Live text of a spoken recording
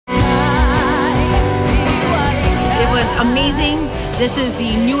amazing. This is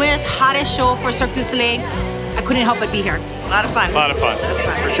the newest, hottest show for Cirque du Soleil. I couldn't help but be here. A lot of fun. A lot of fun,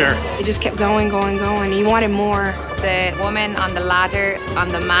 for sure. It just kept going, going, going. You wanted more. The woman on the ladder, on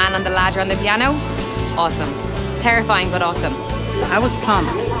the man on the ladder on the piano, awesome. Terrifying, but awesome. I was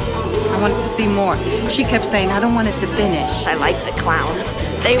pumped. I wanted to see more. She kept saying, I don't want it to finish. I like the clowns.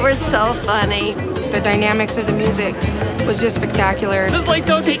 They were so funny. The dynamics of the music was just spectacular. Just like,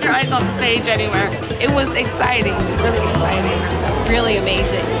 don't take your eyes off the stage anywhere. It was exciting, really exciting. Really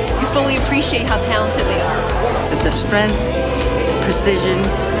amazing. You fully appreciate how talented they are. The strength, precision,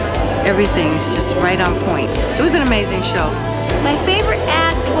 everything is just right on point. It was an amazing show. My favorite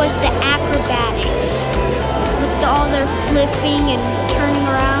act was the acrobatics, with all their flipping and turning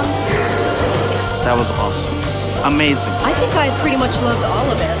around. That was awesome. Amazing. I think I pretty much loved all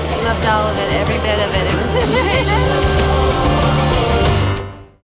of it. Loved all of it, every bit of it. It was amazing.